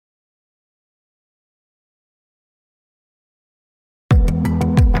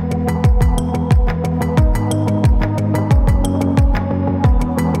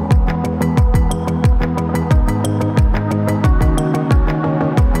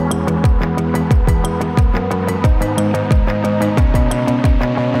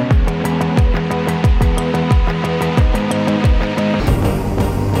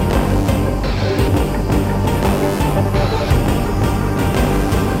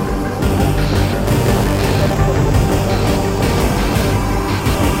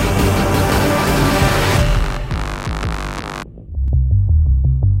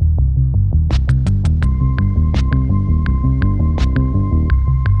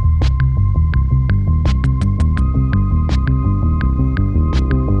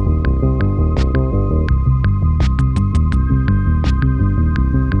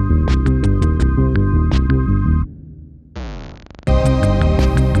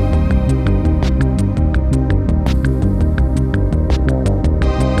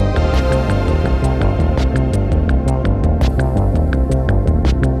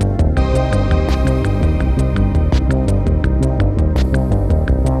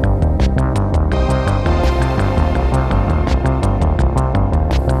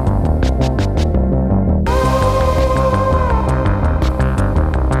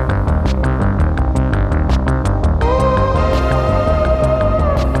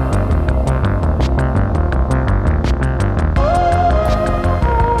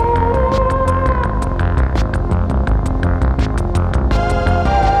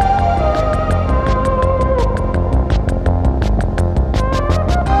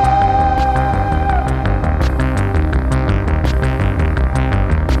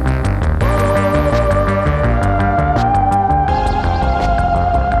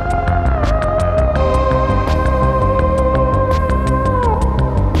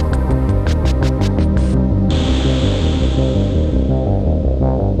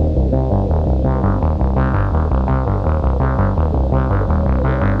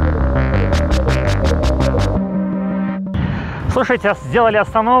Слушайте, сделали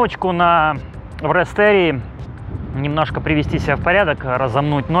остановочку в рестерии, немножко привести себя в порядок,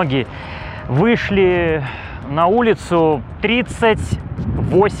 разомнуть ноги. Вышли на улицу,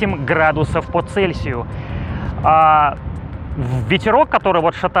 38 градусов по Цельсию. Ветерок, который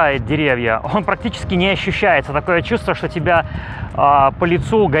вот шатает деревья, он практически не ощущается. Такое чувство, что тебя по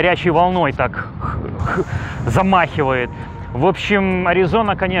лицу горячей волной так замахивает. В общем,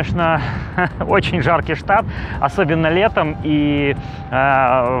 Аризона, конечно, очень жаркий штат, особенно летом и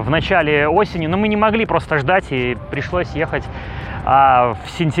в начале осени. Но мы не могли просто ждать, и пришлось ехать в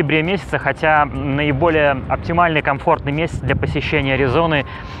сентябре месяце, хотя наиболее оптимальный, комфортный месяц для посещения Аризоны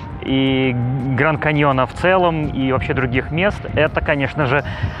и Гранд-Каньона в целом, и вообще других мест, это, конечно же,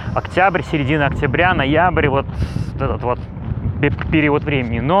 октябрь, середина октября, ноябрь, вот этот вот период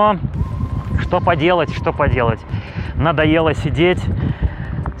времени. Но что поделать, надоело сидеть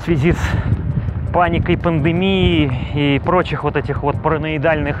в связи с паникой пандемии и прочих вот этих вот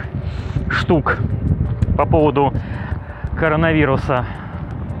параноидальных штук по поводу коронавируса.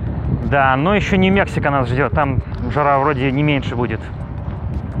 Да, но еще Нью Мексико нас ждет, там жара вроде не меньше будет.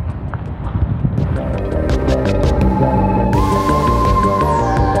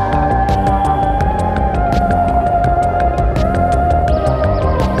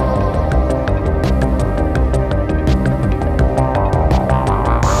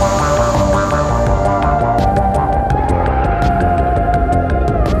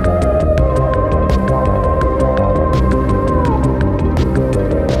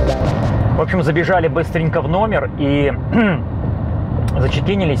 В общем, забежали быстренько в номер и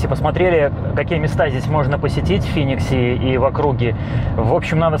зачекинились и посмотрели, какие места здесь можно посетить в Финиксе и в округе. В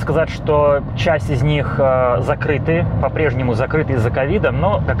общем, надо сказать, что часть из них закрыты, по-прежнему закрыты из-за ковида,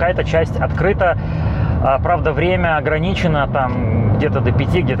 но какая-то часть открыта. Правда, время ограничено, там где-то до 5,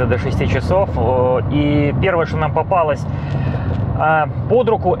 где-то до 6 часов. И первое, что нам попалось под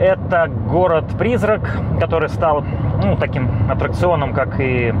руку, это город-призрак, который стал таким аттракционом, как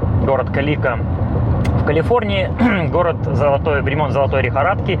и город Калика в Калифорнии, город времен золотой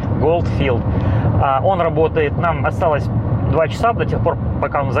лихорадки, Голдфилд. Он работает, нам осталось 2 часа до тех пор,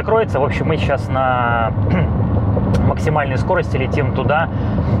 пока он закроется. В общем, мы сейчас на максимальной скорости летим туда,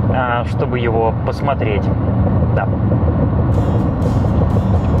 чтобы его посмотреть. Да.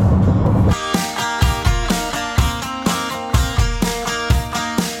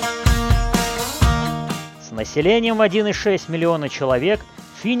 С населением в 1,6 миллиона человек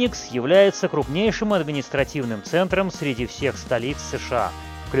Финикс является крупнейшим административным центром среди всех столиц США,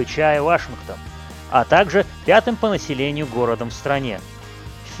 включая Вашингтон, а также 5-м по населению городом в стране.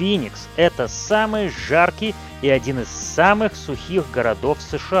 Финикс – это самый жаркий и один из самых сухих городов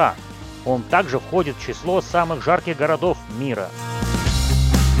США. Он также входит в число самых жарких городов мира.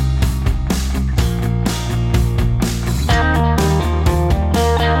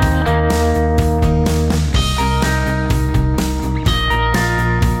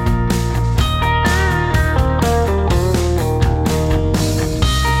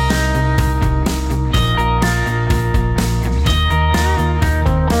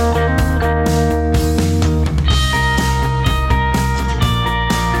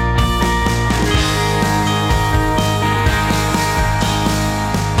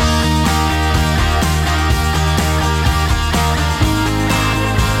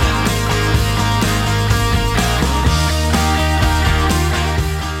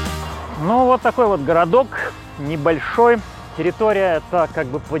 Вот такой вот городок, небольшой. Территория это как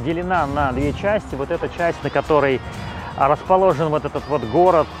бы поделена на 2 части. Вот эта часть, на которой расположен вот этот вот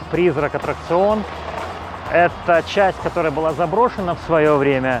город, призрак, аттракцион. Это часть, которая была заброшена в свое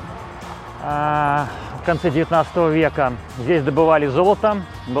время, в конце 19 века. Здесь добывали золото,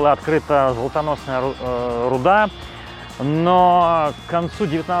 была открыта золотоносная руда. Но к концу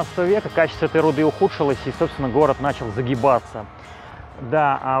 19 века качество этой руды ухудшилось, и, собственно, город начал загибаться.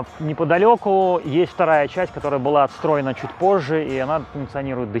 Да, а неподалеку есть вторая часть, которая была отстроена чуть позже, и она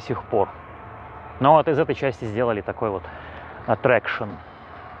функционирует до сих пор. Но вот из этой части сделали такой вот аттракшн.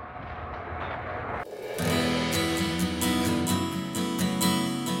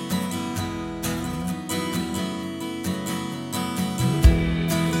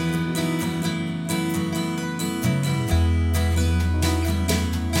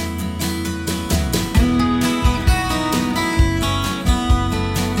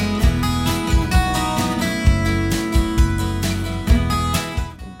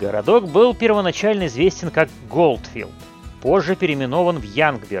 Городок был первоначально известен как Голдфилд, позже переименован в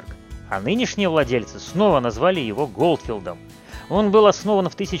Янгберг, а нынешние владельцы снова назвали его Голдфилдом. Он был основан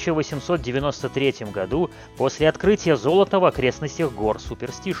в 1893 году после открытия золота в окрестностях гор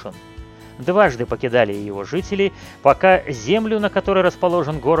Суперстишн. дважды покидали его жители, пока землю, на которой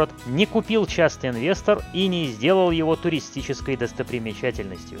расположен город, не купил частный инвестор и не сделал его туристической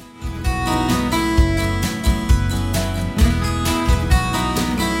достопримечательностью.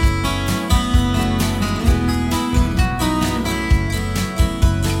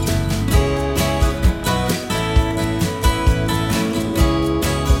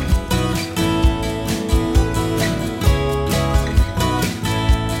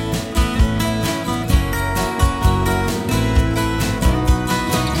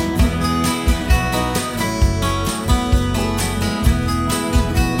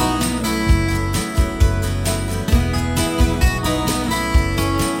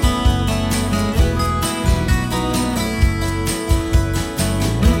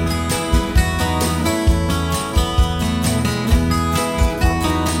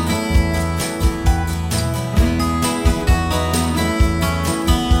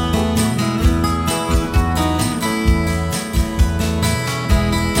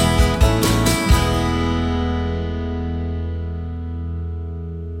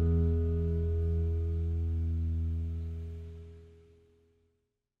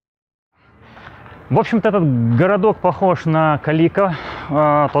 В общем-то, этот городок похож на Калико,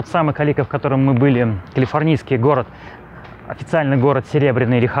 тот самый Калико, в котором мы были, калифорнийский город, официальный город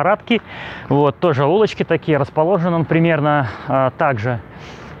серебряной лихорадки. Вот, тоже улочки такие, расположен он примерно так же.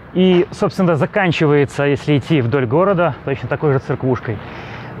 И, собственно, заканчивается, если идти вдоль города, точно такой же церквушкой,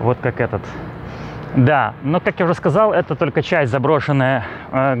 вот как этот. Да, но, как я уже сказал, это только часть заброшенная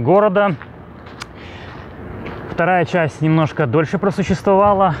города. Вторая часть немножко дольше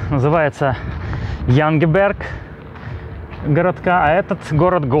просуществовала, называется Янгеберг городка, а этот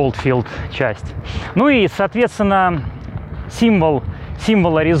город Голдфилд часть. Ну и, соответственно, символ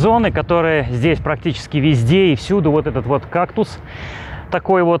Аризоны, который здесь практически везде и всюду, вот этот вот кактус,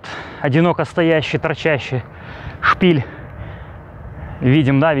 такой вот одиноко стоящий, торчащий шпиль.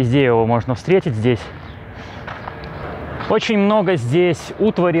 Видим, да, везде его можно встретить здесь. Очень много здесь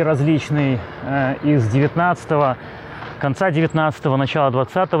утвари различной из 19-го, конца 19-го, начала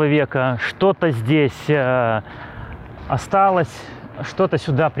 20 века. Что-то здесь осталось, что-то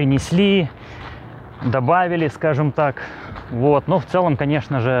сюда принесли, добавили, скажем так. Вот. Но в целом,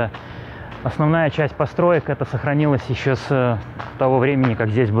 конечно же, основная часть построек это сохранилась еще с того времени, как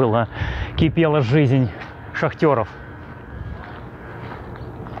здесь кипела жизнь шахтеров.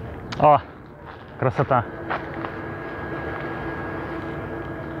 О, красота!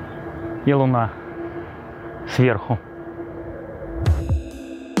 И луна сверху.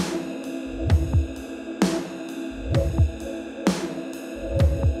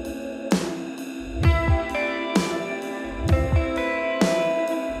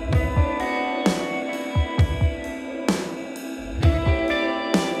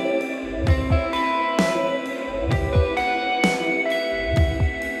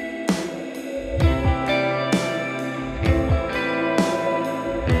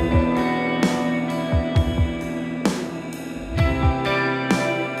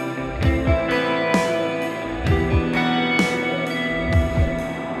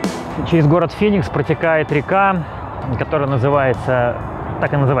 Через город Финикс протекает река, которая называется,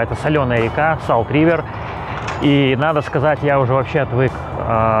 так и называется, соленая река, Salt River. И надо сказать, я уже вообще отвык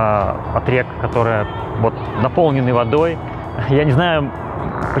от рек, которые вот наполнены водой. Я не знаю,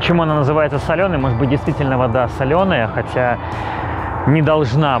 почему она называется соленой, может быть, действительно вода соленая, хотя не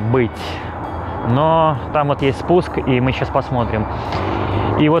должна быть. Но там вот есть спуск, и мы сейчас посмотрим.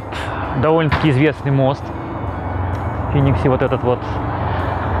 И вот довольно-таки известный мост в Финиксе, вот этот вот.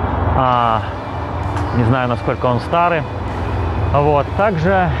 Не знаю, насколько он старый. Вот.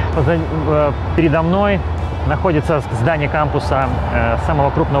 Также передо мной находится здание кампуса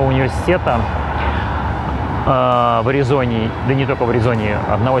самого крупного университета в Аризоне, да не только в Аризоне,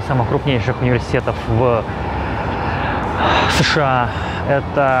 одного из самых крупнейших университетов в США.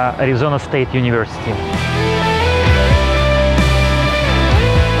 Это Arizona State University.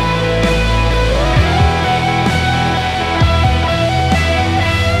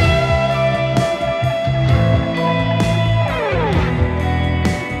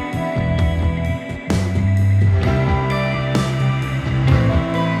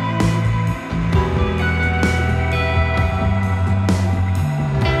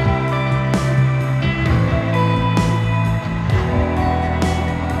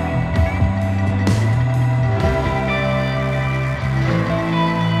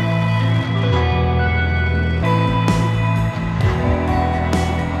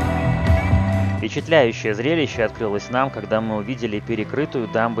 Впечатляющее зрелище открылось нам, когда мы увидели перекрытую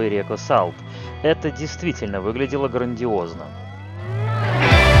дамбой реку Салт. Это действительно выглядело грандиозно.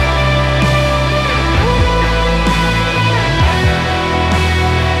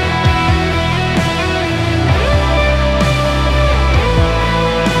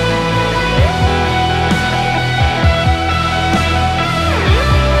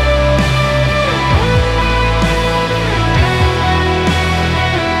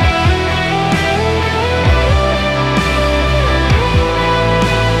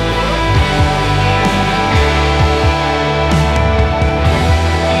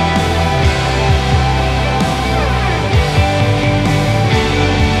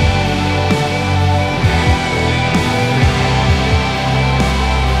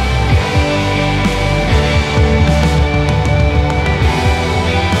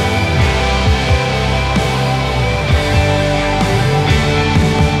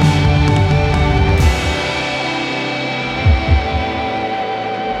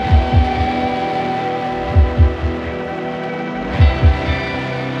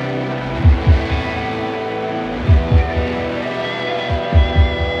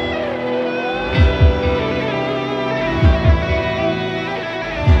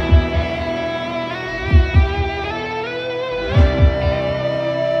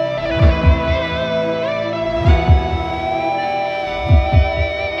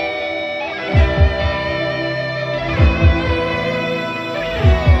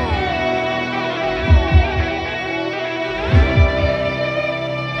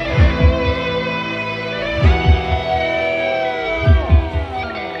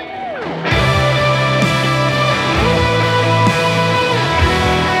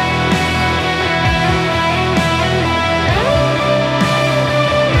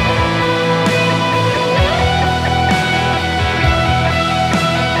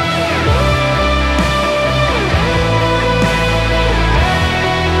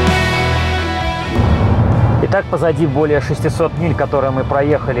 Итак, позади более 600 миль, которые мы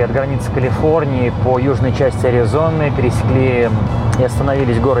проехали от границы Калифорнии по южной части Аризоны, пересекли и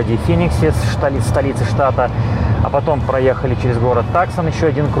остановились в городе Финиксе, столице штата, а потом проехали через город Таксон, еще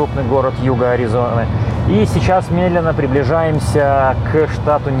один крупный город юга Аризоны. И сейчас медленно приближаемся к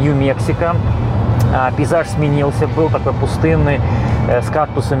штату Нью Мексико. Пейзаж сменился, был такой пустынный, с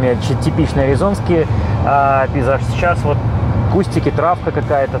кактусами, типичный аризонский пейзаж. Сейчас вот кустики, травка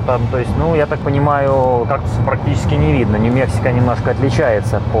какая-то там, то есть, ну, я так понимаю, кактусов практически не видно. Нью-Мексико немножко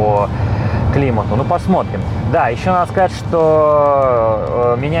отличается по климату. Ну, посмотрим. Да, еще надо сказать,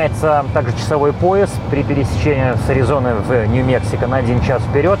 что меняется также часовой пояс при пересечении с Аризоны в Нью-Мексико на 1 час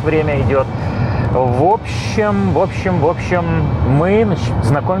вперед время идет. В общем, мы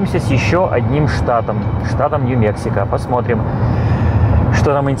знакомимся с еще одним штатом Нью-Мексико. Посмотрим,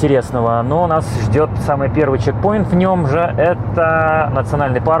 что там интересного. Но нас ждет самый первый чекпоинт в нем же. Это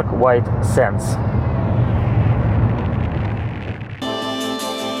национальный парк White Sands.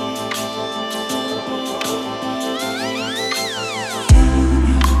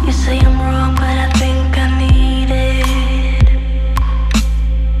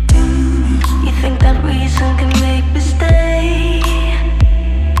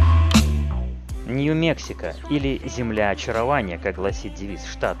 Нью-Мексико, или «Земля очарования», как гласит девиз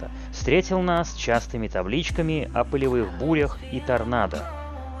штата, встретил нас частыми табличками о пылевых бурях и торнадо.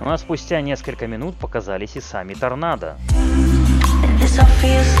 Ну а спустя несколько минут показались и сами торнадо.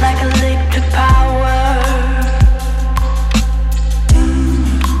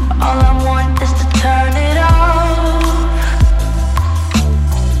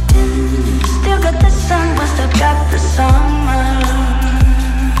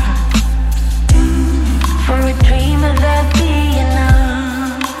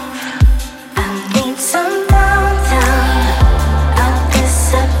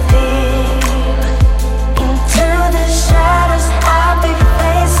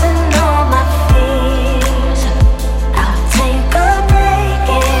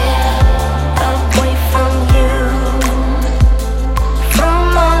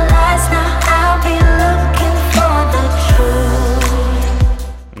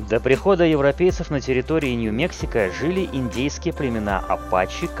 До прихода европейцев на территории Нью-Мексико жили индейские племена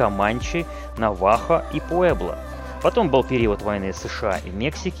Апачи, Команчи, Навахо и Пуэбло. Потом был период войны США и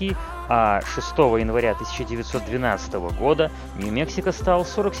Мексики, а 6 января 1912 года Нью-Мексико стал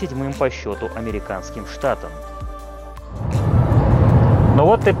 47-м по счету американским штатом. Ну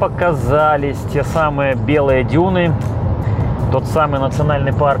вот и показались те самые белые дюны, тот самый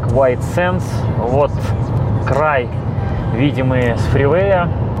национальный парк White Sands. Вот край, видимый с фривея.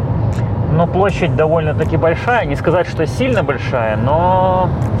 Но площадь довольно-таки большая, не сказать, что сильно большая, но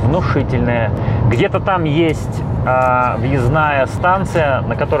внушительная. Где-то там есть въездная станция,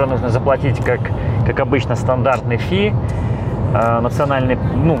 на которой нужно заплатить, как обычно, стандартный фи. Национальный,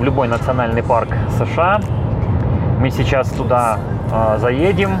 ну, в любой национальный парк США. Мы сейчас туда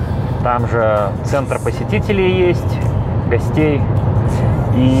заедем. Там же центр посетителей есть, гостей.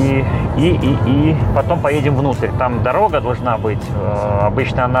 И потом поедем внутрь. Там дорога должна быть.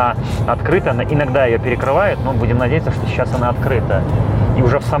 Обычно она открыта. Иногда ее перекрывают, но будем надеяться, что сейчас она открыта. И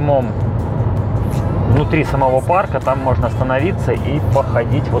уже внутри самого парка там можно остановиться и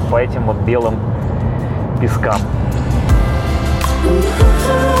походить вот по этим вот белым пескам.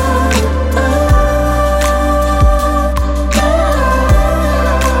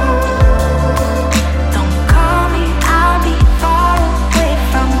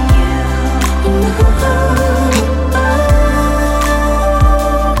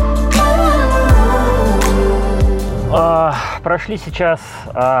 Прошли сейчас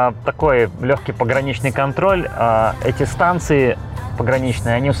такой легкий пограничный контроль. Эти станции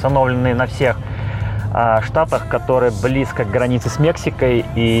пограничные, они установлены на всех штатах, которые близко к границе с Мексикой.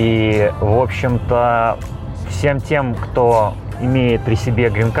 И, в общем-то, всем тем, кто имеет при себе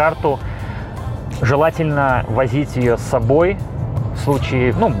грин-карту, желательно возить ее с собой в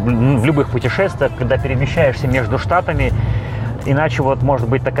случае, ну, в любых путешествиях, когда перемещаешься между штатами. Иначе вот может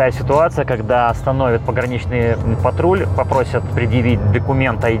быть такая ситуация, когда остановит пограничный патруль, попросят предъявить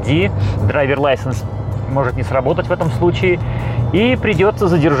документ ID, драйвер лайсенс может не сработать в этом случае, и придется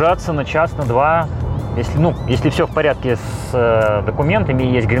задержаться на час, на два. Если все в порядке с документами,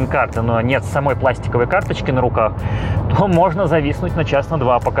 есть грин-карта, но нет самой пластиковой карточки на руках, то можно зависнуть на час, на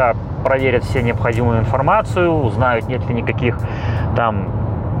два, пока проверят все необходимую информацию, узнают, нет ли никаких там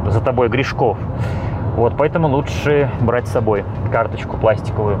за тобой грешков. Вот, поэтому лучше брать с собой карточку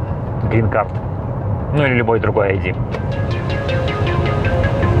пластиковую, грин-карт, ну или любой другой ID.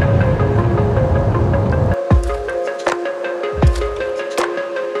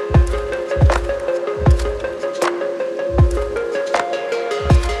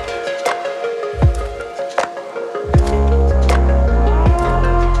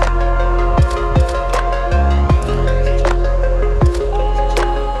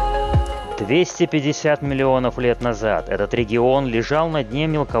 250 миллионов лет назад этот регион лежал на дне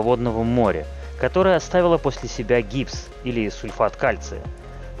мелководного моря, которое оставило после себя гипс или сульфат кальция.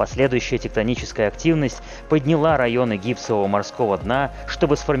 Последующая тектоническая активность подняла районы гипсового морского дна,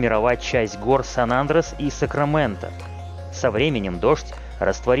 чтобы сформировать часть гор Сан-Андрес и Сакраменто. Со временем дождь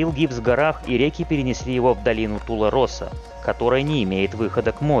растворил гипс в горах, и реки перенесли его в долину Тула-Росса, которая не имеет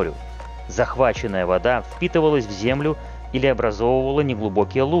выхода к морю. Захваченная вода впитывалась в землю или образовывала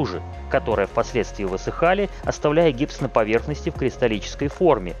неглубокие лужи, которые впоследствии высыхали, оставляя гипс на поверхности в кристаллической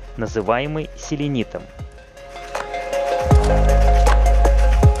форме, называемой селенитом.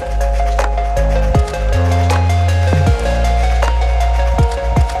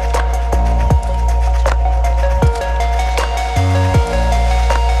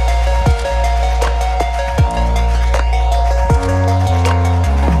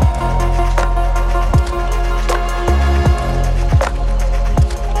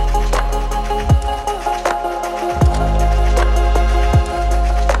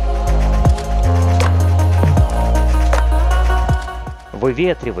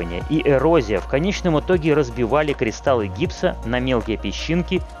 Выветривание и эрозия в конечном итоге разбивали кристаллы гипса на мелкие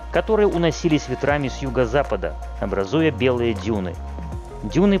песчинки, которые уносились ветрами с юго-запада, образуя белые дюны.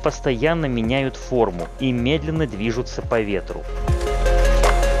 Дюны постоянно меняют форму и медленно движутся по ветру.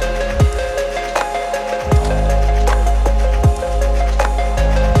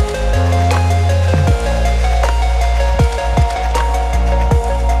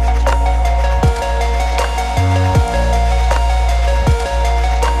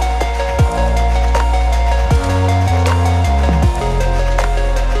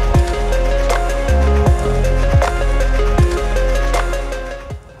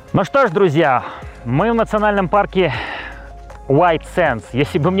 Ну что ж, друзья, мы в национальном парке White Sands.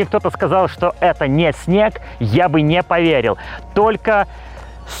 Если бы мне кто-то сказал, что это не снег, я бы не поверил. Только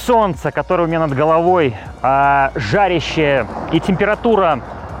солнце, которое у меня над головой, жарящее, и температура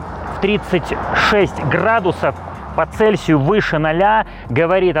в 36 градусов по Цельсию выше 0,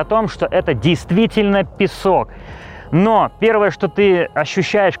 говорит о том, что это действительно песок. Но первое, что ты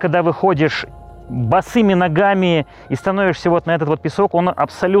ощущаешь, когда выходишь босыми ногами и становишься вот на этот вот песок, он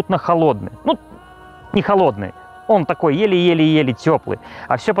абсолютно холодный. Ну, не холодный, он такой еле-еле-еле теплый.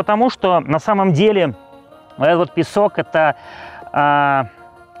 А все потому, что на самом деле этот вот песок — это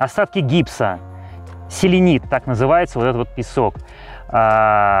остатки гипса, селенит, так называется вот этот вот песок.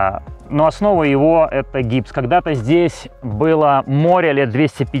 Но основа его — это гипс. Когда-то здесь было море лет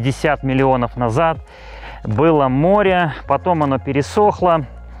 250 миллионов назад. Было море, потом оно пересохло.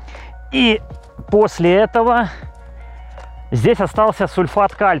 И после этого здесь остался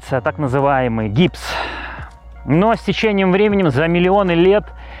сульфат кальция, так называемый гипс. Но с течением времени, за миллионы лет,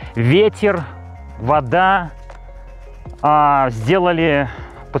 ветер, вода сделали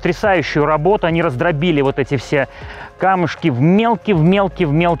потрясающую работу. Они раздробили вот эти все камушки в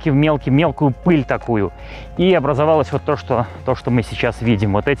мелкую пыль такую. И образовалось вот то, что мы сейчас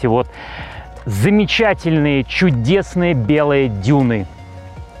видим. Вот эти вот замечательные, чудесные белые дюны.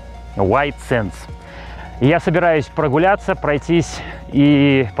 White Sands. Я собираюсь прогуляться, пройтись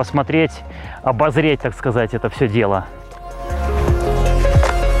и посмотреть, обозреть, так сказать, это все дело.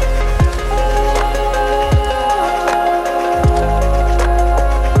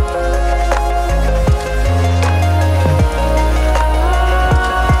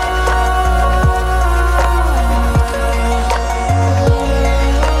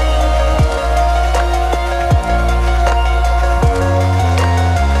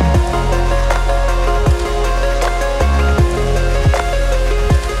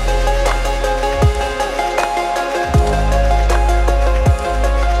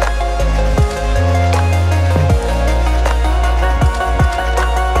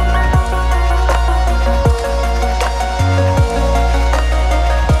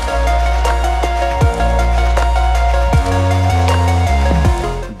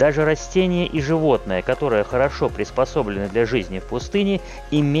 Даже растения и животные, которые хорошо приспособлены для жизни в пустыне,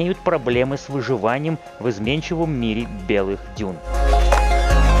 имеют проблемы с выживанием в изменчивом мире белых дюн.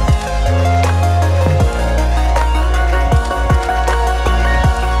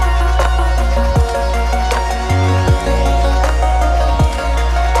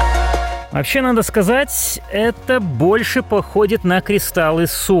 Вообще, надо сказать, это больше походит на кристаллы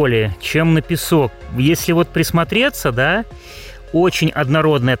соли, чем на песок. Если вот присмотреться, да, очень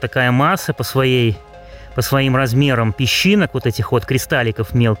однородная такая масса по своим размерам песчинок, вот этих вот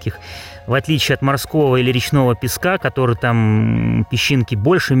кристалликов мелких, в отличие от морского или речного песка, который там песчинки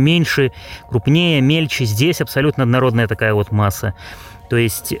больше, меньше, крупнее, мельче. Здесь абсолютно однородная такая вот масса. То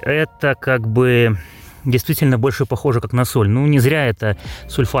есть это как бы действительно больше похоже как на соль. Ну, не зря это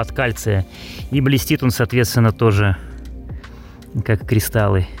сульфат кальция. И блестит он, соответственно, тоже как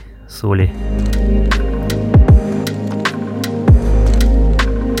кристаллы соли.